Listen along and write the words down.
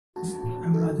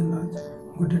I'm Rajan.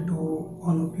 Good day to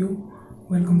all of you.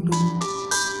 Welcome to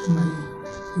my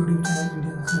YouTube channel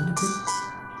Indian Scientific.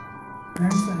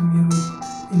 Friends, I'm here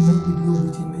in a video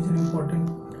which is major important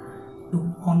to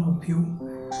all of you.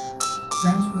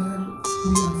 Friends, where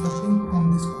we are suffering from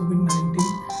this COVID-19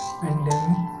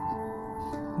 pandemic,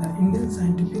 the Indian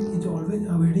Scientific is always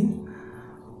avoiding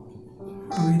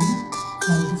from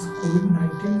this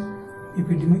COVID-19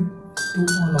 epidemic to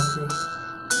all of you.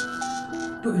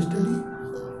 To study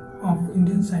of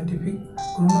Indian Scientific,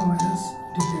 coronavirus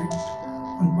detect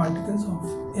on particles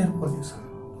of air pollution.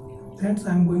 Friends,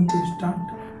 I am going to start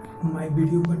my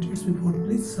video, but it's before,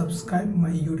 please subscribe my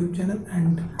YouTube channel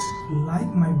and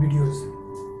like my videos.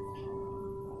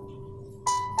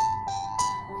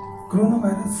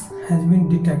 Coronavirus has been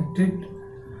detected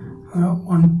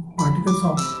on particles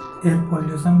of air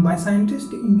pollution by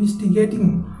scientists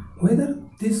investigating whether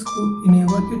this could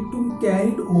enable it to be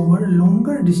carried over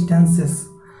longer distances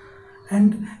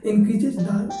and increases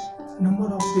the number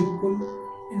of people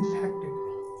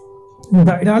infected.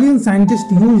 The Italian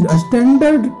scientists used a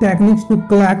standard techniques to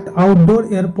collect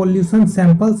outdoor air pollution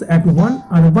samples at one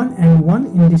urban and one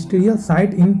industrial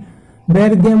site in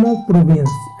Bergamo province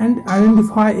and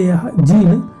identify a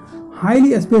gene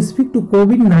highly specific to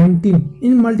COVID-19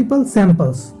 in multiple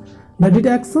samples. The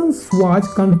detection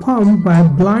was confirmed by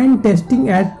blind testing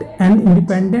at an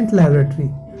independent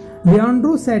laboratory.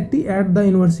 Leandro Setti at the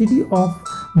University of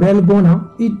Belgona,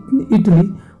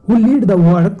 Italy, who led the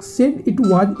work, said it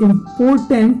was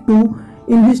important to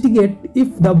investigate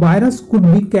if the virus could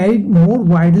be carried more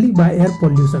widely by air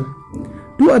pollution.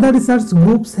 Two other research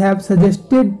groups have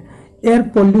suggested air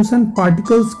pollution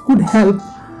particles could help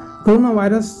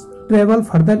coronavirus travel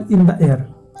further in the air.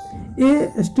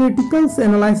 A statistical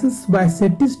analysis by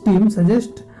Setti's team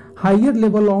suggests higher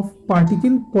level of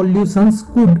particle pollutions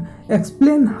could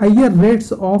explain higher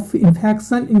rates of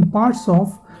infection in parts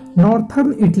of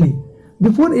northern Italy.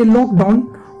 Before a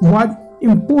lockdown was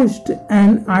imposed,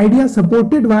 an idea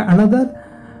supported by another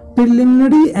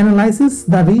preliminary analysis,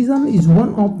 the region is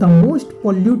one of the most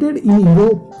polluted in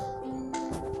Europe.